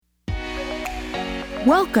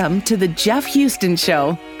Welcome to the Jeff Houston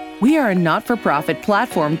Show. We are a not-for-profit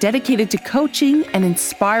platform dedicated to coaching and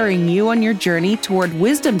inspiring you on your journey toward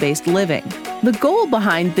wisdom-based living. The goal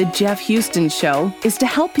behind the Jeff Houston Show is to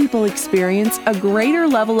help people experience a greater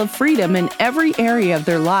level of freedom in every area of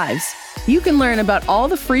their lives. You can learn about all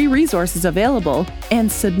the free resources available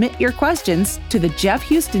and submit your questions to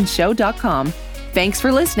thejeffhoustonshow.com. Thanks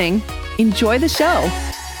for listening. Enjoy the show.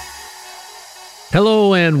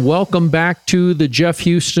 Hello and welcome back to the Jeff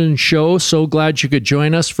Houston Show. So glad you could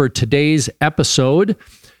join us for today's episode.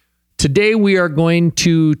 Today we are going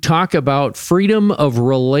to talk about freedom of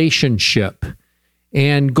relationship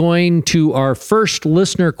and going to our first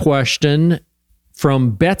listener question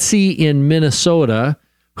from Betsy in Minnesota,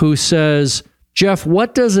 who says, Jeff,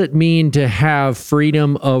 what does it mean to have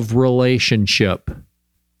freedom of relationship?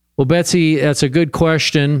 Well, Betsy, that's a good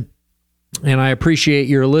question. And I appreciate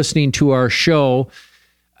your listening to our show.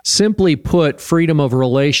 Simply put, freedom of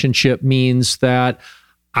relationship means that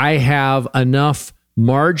I have enough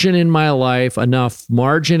margin in my life, enough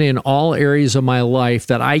margin in all areas of my life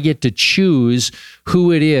that I get to choose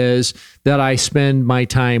who it is that I spend my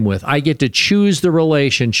time with. I get to choose the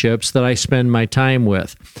relationships that I spend my time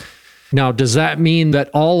with. Now, does that mean that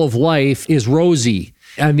all of life is rosy?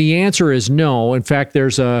 And the answer is no. In fact,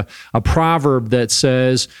 there's a proverb that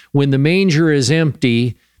says, when the manger is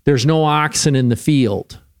empty, there's no oxen in the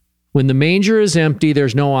field. When the manger is empty,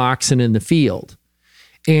 there's no oxen in the field.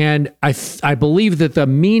 And I believe that the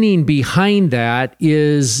meaning behind that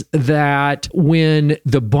is that when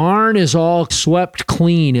the barn is all swept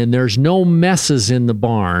clean and there's no messes in the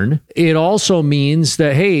barn, it also means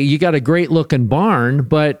that, hey, you got a great looking barn,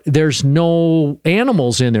 but there's no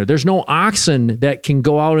animals in there. There's no oxen that can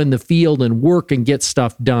go out in the field and work and get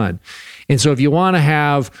stuff done. And so if you want to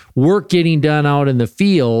have work getting done out in the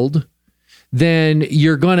field, then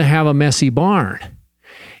you're going to have a messy barn.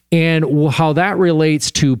 And how that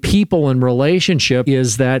relates to people and relationship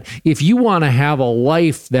is that if you want to have a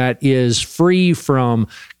life that is free from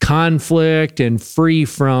conflict and free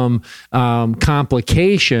from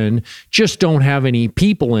complication, just don't have any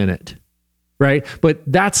people in it, right? But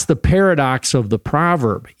that's the paradox of the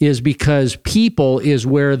proverb, is because people is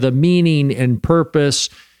where the meaning and purpose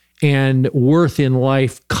and worth in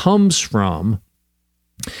life comes from.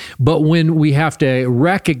 But when we have to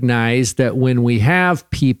recognize that when we have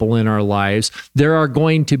people in our lives, there are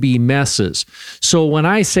going to be messes. So when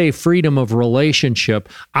I say freedom of relationship,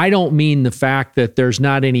 I don't mean the fact that there's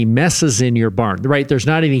not any messes in your barn, right? There's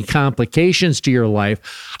not any complications to your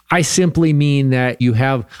life. I simply mean that you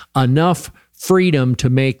have enough freedom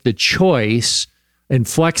to make the choice and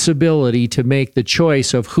flexibility to make the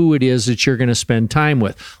choice of who it is that you're going to spend time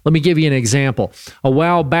with. Let me give you an example. A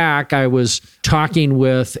while back, I was talking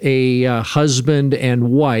with a husband and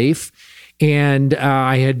wife, and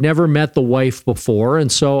I had never met the wife before. And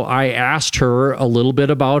so I asked her a little bit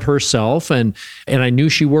about herself, and I knew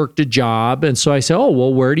she worked a job. And so I said, oh,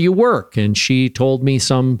 well, where do you work? And she told me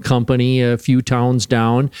some company a few towns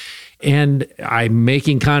down. And I'm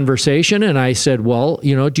making conversation, and I said, well,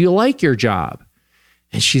 do you like your job?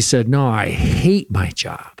 And she said, no, I hate my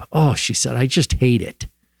job. Oh, she said, I just hate it.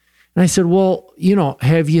 And I said, well,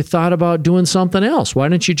 have you thought about doing something else? Why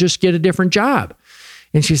don't you just get a different job?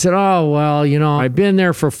 And she said, oh, well, I've been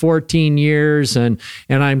there for 14 years and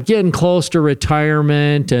I'm getting close to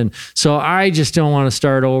retirement. And so I just don't want to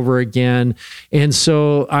start over again. And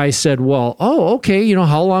so I said, well, oh, okay.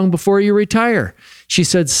 How long before you retire? She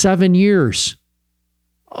said, 7 years.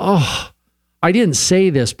 Oh, I didn't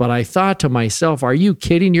say this, but I thought to myself, are you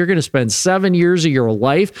kidding? You're going to spend 7 years of your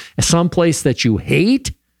life at some place that you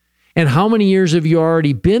hate? And how many years have you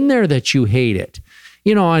already been there that you hate it?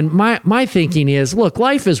 And my thinking is, look,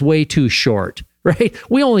 life is way too short, right?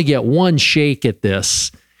 We only get one shake at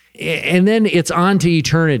this, and then it's on to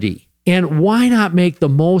eternity. And why not make the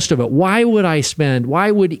most of it? Why would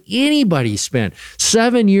anybody spend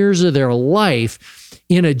 7 years of their life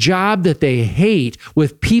in a job that they hate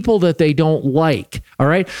with people that they don't like? All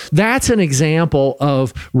right. That's an example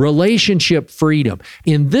of relationship freedom.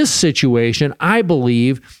 In this situation, I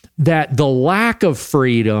believe that the lack of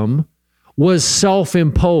freedom was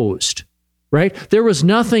self-imposed, right? There was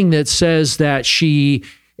nothing that says that she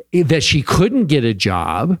couldn't get a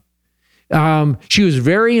job. She was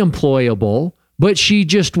very employable, but she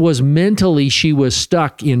just was mentally, she was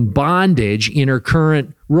stuck in bondage in her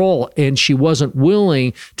current role, and she wasn't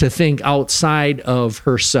willing to think outside of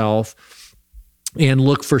herself and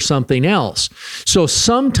look for something else. So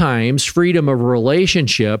sometimes freedom of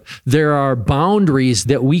relationship, there are boundaries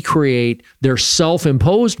that we create. They're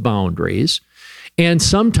self-imposed boundaries, and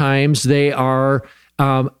sometimes they are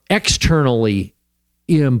externally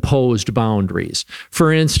self-imposed boundaries.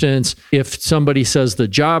 For instance, if somebody says the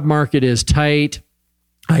job market is tight,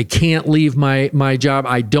 I can't leave my job.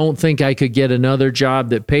 I don't think I could get another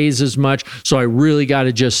job that pays as much, so I really got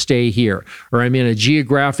to just stay here. Or I'm in a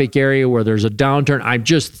geographic area where there's a downturn. I'm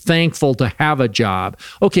just thankful to have a job.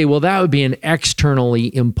 Okay, well, that would be an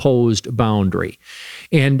externally imposed boundary.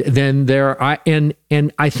 And then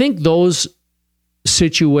I think those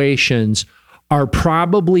situations are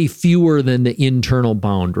probably fewer than the internal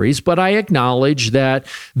boundaries, but I acknowledge that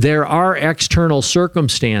there are external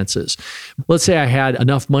circumstances. Let's say I had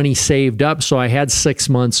enough money saved up, so I had 6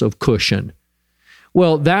 months of cushion.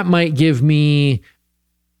 Well, that might give me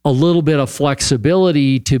a little bit of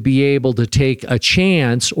flexibility to be able to take a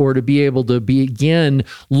chance or to be able to begin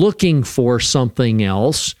looking for something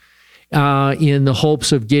else in the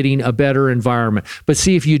hopes of getting a better environment. But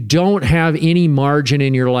see, if you don't have any margin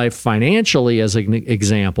in your life financially, as an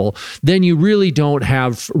example, then you really don't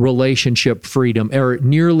have relationship freedom or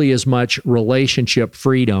nearly as much relationship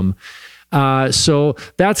freedom. So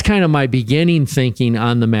that's kind of my beginning thinking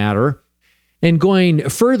on the matter. And going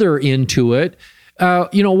further into it,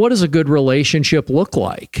 what does a good relationship look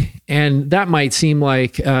like? And that might seem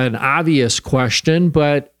like an obvious question,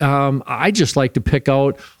 but I just like to pick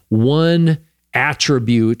out one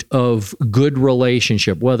attribute of good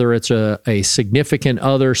relationship, whether it's a significant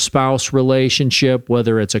other spouse relationship,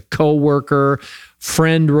 whether it's a coworker,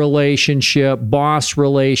 friend relationship, boss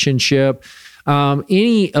relationship,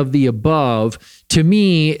 any of the above. To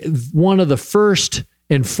me, one of the first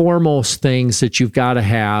and foremost things that you've got to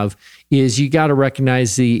have is you got to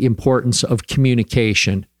recognize the importance of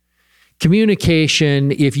communication.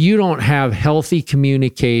 Communication, if you don't have healthy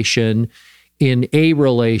communication in a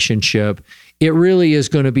relationship, it really is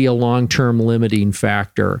going to be a long-term limiting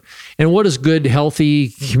factor. And what does good, healthy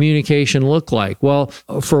communication look like? Well,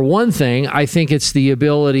 for one thing, I think it's the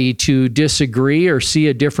ability to disagree or see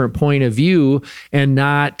a different point of view and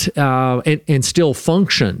not and still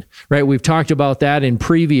function, right? We've talked about that in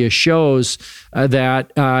previous shows,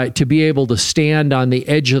 that to be able to stand on the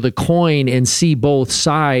edge of the coin and see both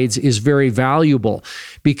sides is very valuable,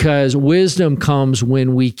 because wisdom comes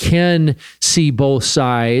when we can see both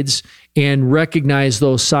sides and recognize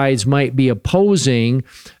those sides might be opposing,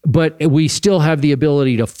 but we still have the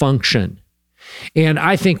ability to function. And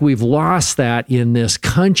I think we've lost that in this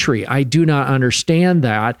country. I do not understand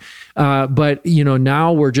that. But,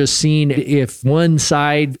 now we're just seeing if one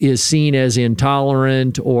side is seen as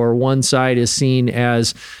intolerant or one side is seen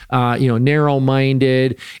as,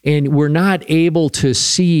 narrow-minded, and we're not able to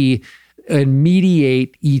see and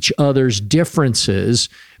mediate each other's differences,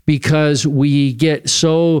 because we get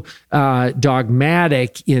so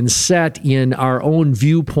dogmatic and set in our own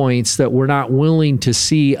viewpoints that we're not willing to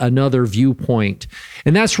see another viewpoint.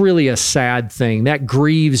 And that's really a sad thing. That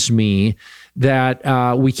grieves me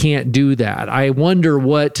that we can't do that. I wonder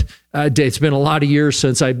what, it's been a lot of years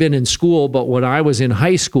since I've been in school, but when I was in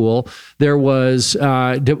high school, there was,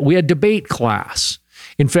 we had debate class.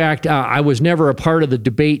 In fact, I was never a part of the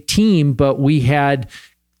debate team, but we had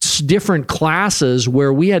different classes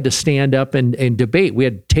where we had to stand up and debate. We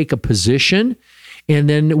had to take a position, and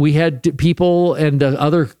then we had people and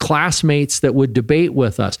other classmates that would debate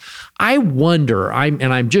with us. I wonder,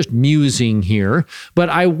 I'm just musing here, but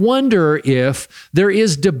I wonder if there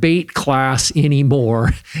is debate class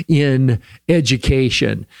anymore in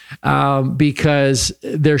education, because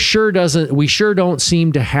we sure don't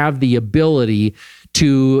seem to have the ability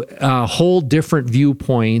to hold different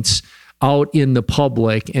viewpoints out in the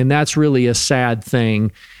public, and that's really a sad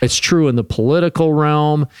thing. It's true in the political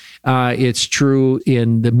realm. It's true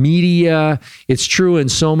in the media. It's true in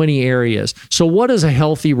so many areas. So what does a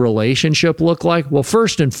healthy relationship look like? Well,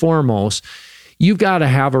 first and foremost, you've got to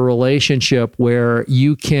have a relationship where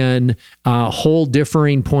you can hold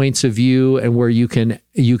differing points of view and where you can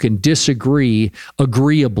disagree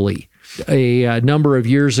agreeably. A number of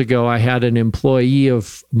years ago, I had an employee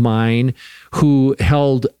of mine who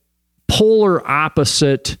held polar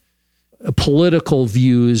opposite political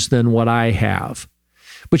views than what I have.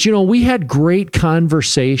 But we had great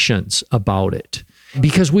conversations about it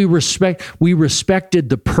because we respected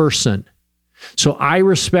the person. So I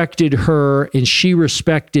respected her and she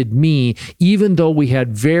respected me, even though we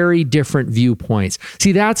had very different viewpoints.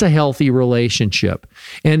 See, that's a healthy relationship.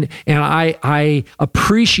 And I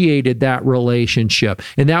appreciated that relationship.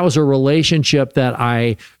 And that was a relationship that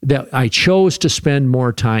I chose to spend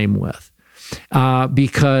more time with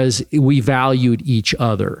because we valued each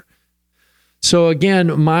other. So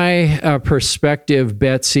again, my perspective,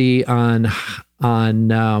 Betsy, on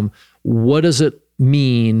what does it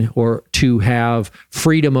mean or to have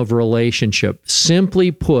freedom of relationship?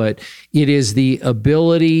 Simply put, it is the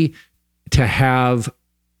ability to have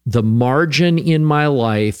the margin in my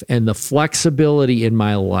life and the flexibility in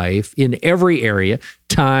my life in every area,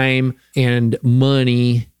 time and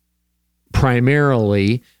money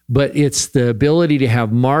primarily, but it's the ability to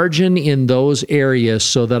have margin in those areas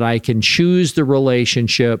so that I can choose the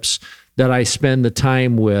relationships that I spend the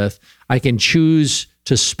time with. I can choose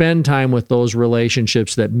to spend time with those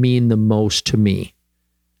relationships that mean the most to me.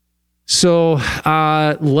 So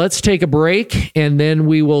let's take a break, and then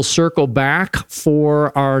we will circle back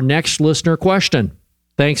for our next listener question.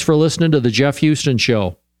 Thanks for listening to The Jeff Houston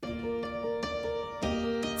Show.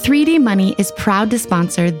 3D Money is proud to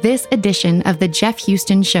sponsor this edition of The Jeff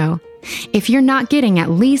Houston Show. If you're not getting at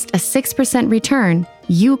least a 6% return,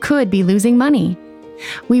 you could be losing money.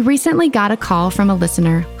 We recently got a call from a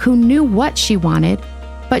listener who knew what she wanted,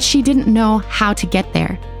 but she didn't know how to get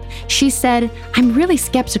there. She said, "I'm really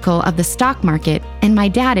skeptical of the stock market, and my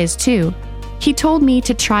dad is too. He told me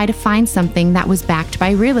to try to find something that was backed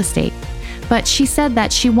by real estate. But she said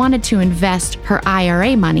that she wanted to invest her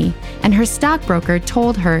IRA money, and her stockbroker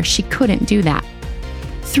told her she couldn't do that."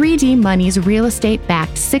 3D Money's real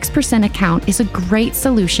estate-backed 6% account is a great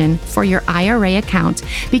solution for your IRA account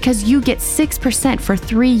because you get 6% for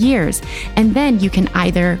 3 years, and then you can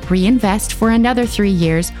either reinvest for another 3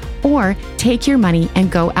 years or take your money and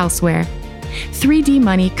go elsewhere. 3D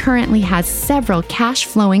Money currently has several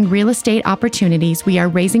cash-flowing real estate opportunities we are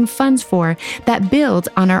raising funds for that build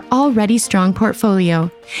on our already strong portfolio.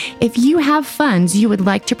 If you have funds you would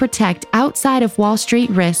like to protect outside of Wall Street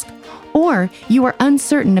risk, or you are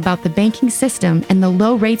uncertain about the banking system and the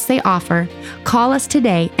low rates they offer, call us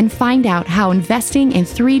today and find out how investing in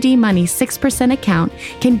 3D Money's 6% account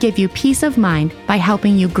can give you peace of mind by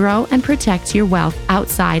helping you grow and protect your wealth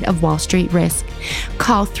outside of Wall Street risk.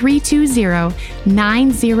 Call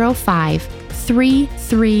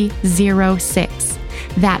 320-905-3306.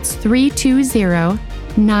 That's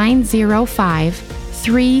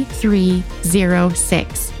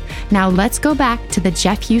 320-905-3306. Now let's go back to the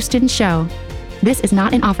Jeff Houston Show. This is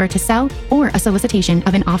not an offer to sell or a solicitation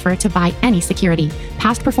of an offer to buy any security.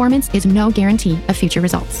 Past performance is no guarantee of future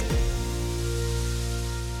results.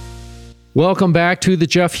 Welcome back to the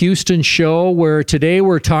Jeff Houston Show, where today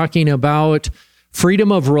we're talking about freedom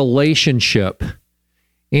of relationship.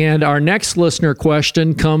 And our next listener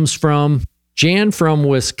question comes from Jan from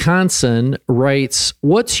Wisconsin, writes,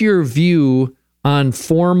 "What's your view on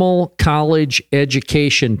formal college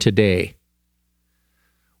education today?"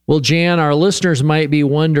 Well, Jan, our listeners might be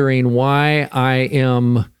wondering why I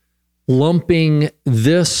am lumping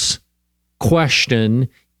this question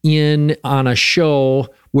in on a show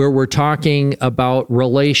where we're talking about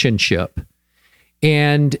relationship.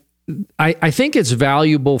 And I think it's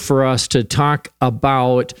valuable for us to talk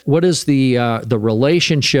about what is the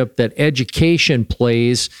relationship that education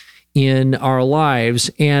plays in our lives.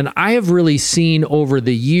 And I have really seen over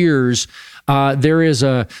the years, there's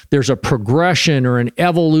a progression or an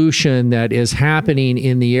evolution that is happening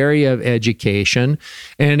in the area of education.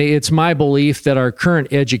 And it's my belief that our current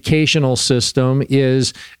educational system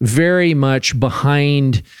is very much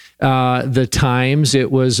behind the times.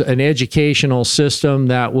 It was an educational system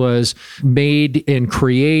that was made and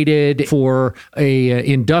created for a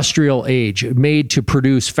industrial age, made to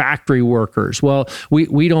produce factory workers. Well,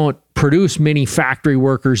 we don't produce many factory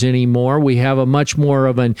workers anymore. We have a much more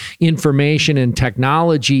of an information and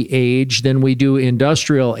technology age than we do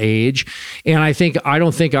industrial age. And I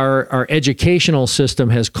don't think our educational system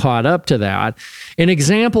has caught up to that. An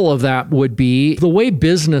example of that would be the way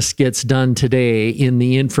business gets done today in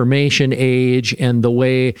the information age, and the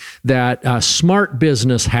way that smart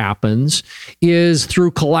business happens is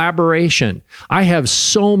through collaboration. I have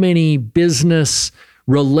so many business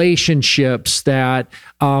relationships that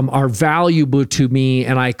are valuable to me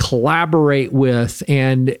and I collaborate with.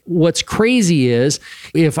 And what's crazy is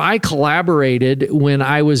if I collaborated when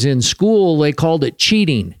I was in school, they called it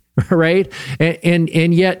cheating. Right.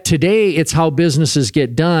 And yet today it's how businesses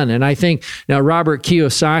get done. And I think now Robert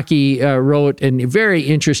Kiyosaki wrote a very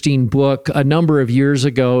interesting book a number of years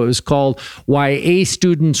ago. It was called Why A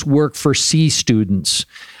Students Work for C Students.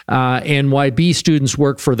 And why B students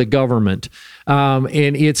work for the government.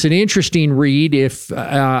 And it's an interesting read. If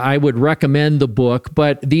I would recommend the book,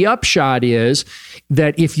 but the upshot is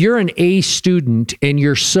that if you're an A student and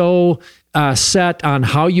you're so set on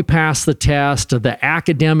how you pass the test, the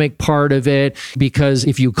academic part of it, because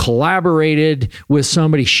if you collaborated with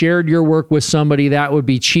somebody, shared your work with somebody, that would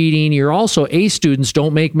be cheating. You're also, A students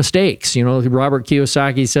don't make mistakes. Robert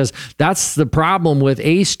Kiyosaki says that's the problem with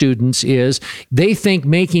A students is they think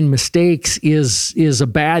making mistakes is a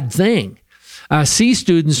bad thing. C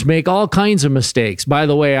students make all kinds of mistakes. By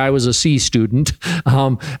the way, I was a C student,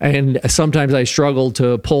 and sometimes I struggled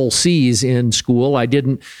to pull C's in school. I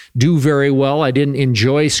didn't do very well. I didn't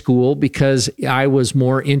enjoy school because I was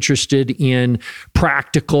more interested in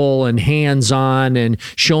practical and hands-on and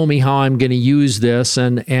show me how I'm going to use this.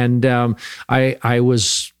 And I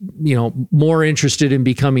was, more interested in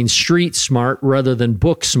becoming street smart rather than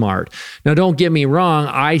book smart. Now, don't get me wrong.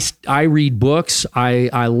 I read books.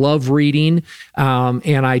 I love reading.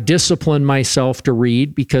 And I discipline myself to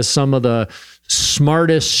read because some of the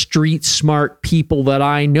smartest street smart people that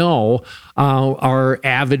I know are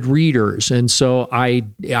avid readers. And so I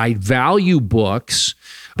value books,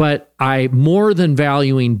 but more than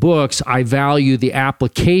valuing books, I value the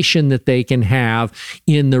application that they can have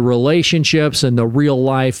in the relationships and the real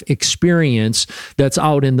life experience that's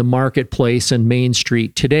out in the marketplace and Main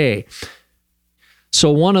Street today.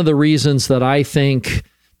 So one of the reasons that I think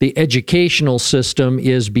the educational system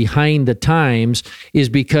is behind the times is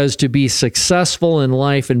because to be successful in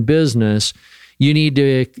life and business, you need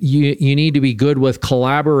to be good with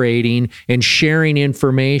collaborating and sharing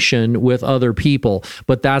information with other people.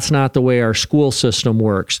 But that's not the way our school system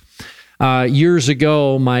works. Years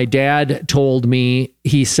ago, my dad told me,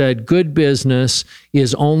 he said, good business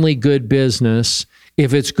is only good business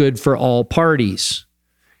if it's good for all parties.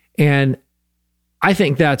 And I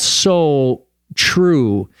think that's so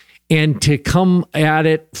true. And to come at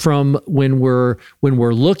it from when we're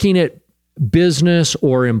looking at business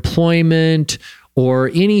or employment or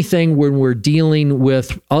anything, when we're dealing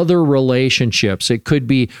with other relationships, it could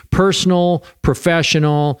be personal,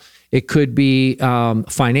 professional, it could be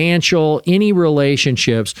financial, any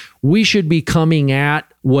relationships, we should be coming at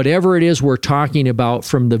whatever it is we're talking about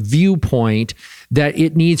from the viewpoint that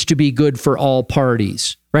it needs to be good for all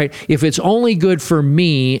parties, right? If it's only good for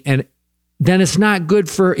me, and then it's not good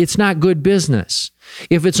business.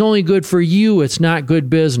 If it's only good for you, it's not good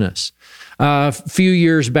business. A few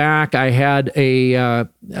years back, I had a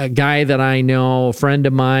guy that I know, a friend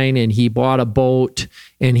of mine, and he bought a boat,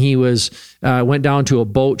 and he went down to a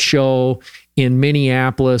boat show in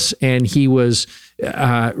Minneapolis, and he was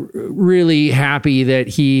really happy that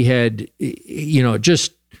he had,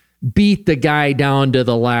 just beat the guy down to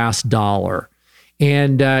the last dollar.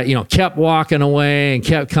 And, kept walking away and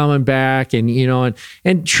kept coming back. And,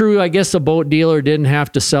 and true, I guess the boat dealer didn't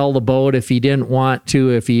have to sell the boat if he didn't want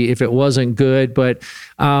to, if it wasn't good. But,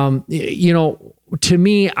 to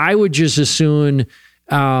me, I would just as soon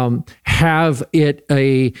have it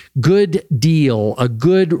a good deal, a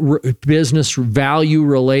good business value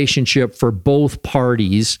relationship for both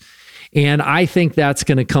parties. And I think that's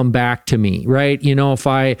going to come back to me, right?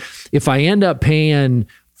 If I end up paying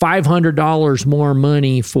 $500 more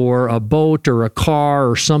money for a boat or a car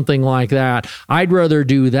or something like that, I'd rather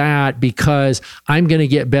do that because I'm going to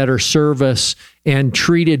get better service and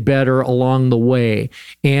treated better along the way.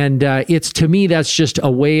 And to me, that's just a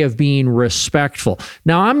way of being respectful.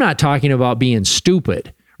 Now, I'm not talking about being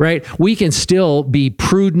stupid, right? We can still be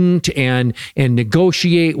prudent and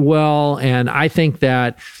negotiate well. And I think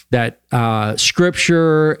that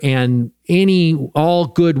scripture and all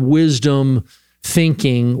good wisdom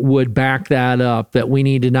thinking would back that up, that we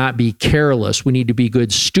need to not be careless. We need to be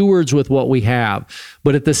good stewards with what we have.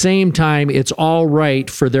 But at the same time, it's all right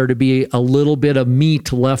for there to be a little bit of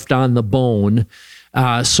meat left on the bone,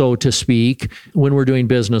 so to speak, when we're doing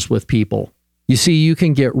business with people. You see, you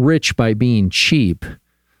can get rich by being cheap.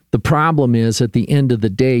 The problem is, at the end of the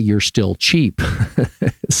day, you're still cheap.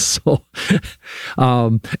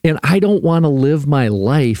 And I don't want to live my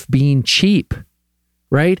life being cheap.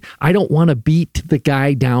 Right? I don't want to beat the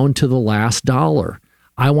guy down to the last dollar.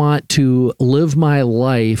 I want to live my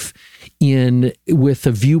life with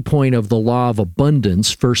the viewpoint of the law of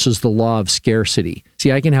abundance versus the law of scarcity.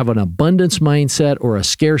 See, I can have an abundance mindset or a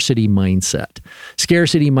scarcity mindset.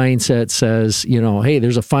 Scarcity mindset says, hey,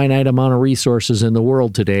 there's a finite amount of resources in the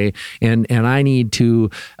world today, and I need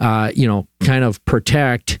to, kind of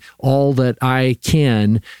protect all that I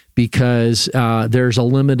can because there's a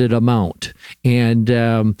limited amount. And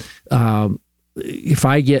if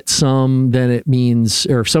I get some, then it means,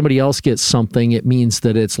 or if somebody else gets something, it means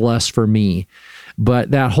that it's less for me.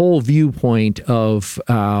 But that whole viewpoint of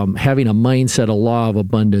having a mindset, a law of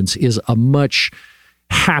abundance, is a much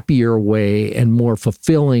happier way and more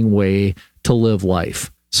fulfilling way to live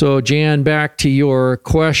life. So, Jan, back to your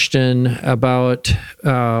question about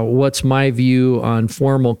what's my view on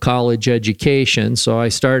formal college education. So I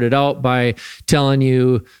started out by telling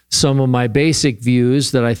you some of my basic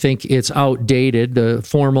views that I think it's outdated. The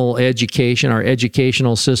formal education, our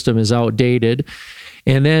educational system is outdated.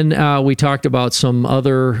 And then we talked about some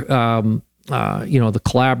other, the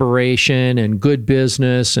collaboration and good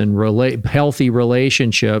business and healthy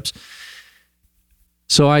relationships.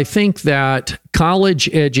 So I think that college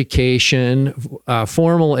education,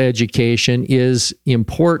 formal education, is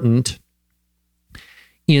important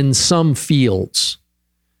in some fields.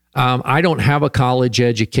 I don't have a college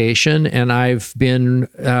education, and I've been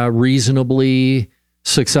reasonably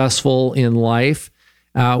successful in life.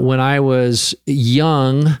 When I was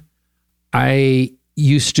young, I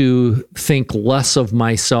used to think less of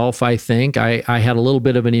myself, I think. I had a little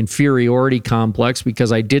bit of an inferiority complex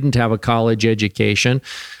because I didn't have a college education.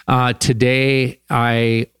 Today,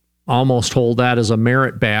 I almost hold that as a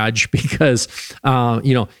merit badge because,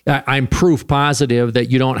 I'm proof positive that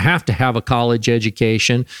you don't have to have a college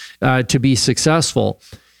education to be successful.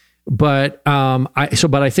 But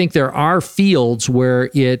I think there are fields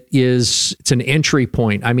where it's an entry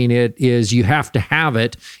point. I mean, it is, you have to have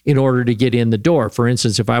it in order to get in the door. For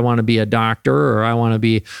instance, if I want to be a doctor, or I want to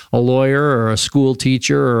be a lawyer, or a school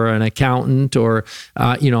teacher, or an accountant, or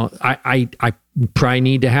I probably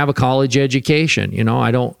need to have a college education.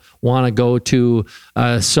 I don't want to go to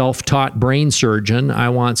a self-taught brain surgeon. I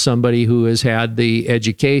want somebody who has had the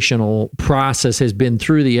educational process, has been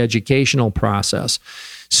through the educational process.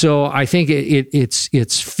 So I think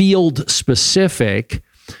it's field specific,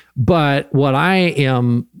 but what I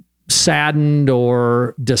am saddened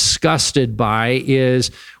or disgusted by is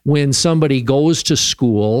when somebody goes to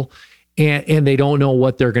school and they don't know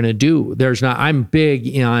what they're going to do. I'm big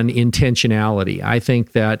on intentionality. I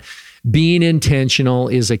think that being intentional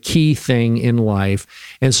is a key thing in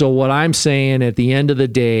life. And so what I'm saying at the end of the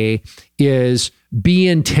day is be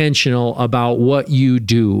intentional about what you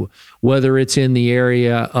do, whether it's in the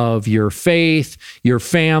area of your faith, your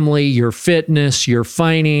family, your fitness, your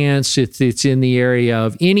finance. It's in the area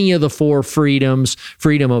of any of the four freedoms: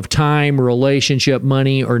 freedom of time, relationship,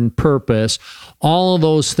 money, or purpose. All of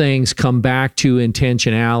those things come back to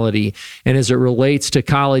intentionality. And as it relates to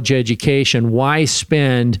college education, why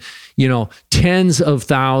spend tens of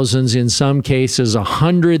thousands, in some cases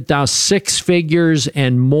 100,000, six figures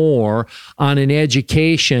and more on an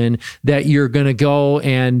education that you're going to go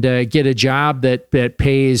and get a job that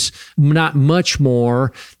pays not much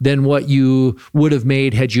more than what you would have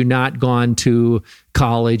made had you not gone to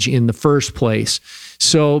college in the first place.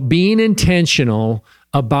 So being intentional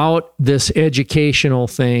about this educational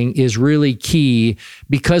thing is really key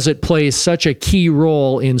because it plays such a key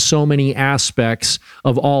role in so many aspects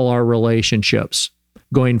of all our relationships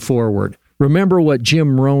going forward. Remember what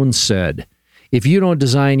Jim Rohn said: if you don't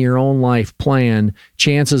design your own life plan,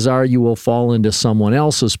 chances are you will fall into someone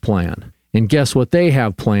else's plan. And guess what they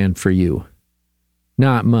have planned for you?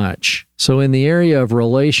 Not much. So in the area of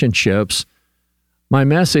relationships, my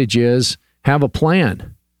message is have a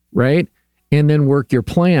plan, right? And then work your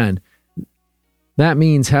plan. That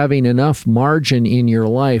means having enough margin in your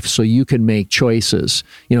life so you can make choices.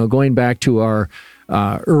 Going back to our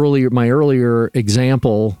my earlier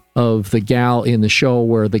example of the gal in the show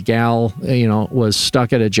where the gal, was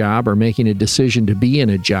stuck at a job or making a decision to be in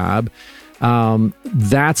a job.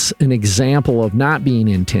 That's an example of not being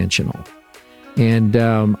intentional. And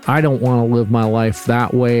I don't want to live my life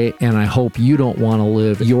that way, and I hope you don't want to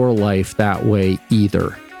live your life that way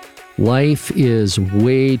either. Life is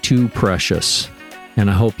way too precious, and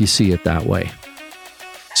I hope you see it that way.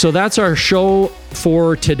 So that's our show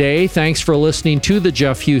for today. Thanks for listening to The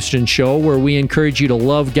Jeff Houston Show, where we encourage you to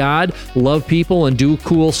love God, love people, and do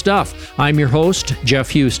cool stuff. I'm your host, Jeff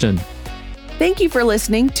Houston. Thank you for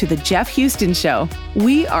listening to The Jeff Houston Show.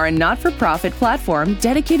 We are a not-for-profit platform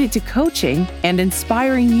dedicated to coaching and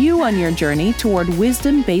inspiring you on your journey toward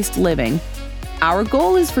wisdom-based living. Our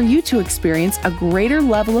goal is for you to experience a greater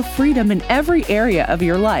level of freedom in every area of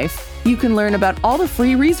your life. You can learn about all the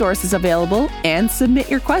free resources available and submit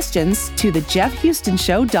your questions to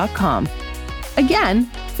thejeffhoustonshow.com. Again,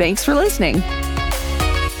 thanks for listening.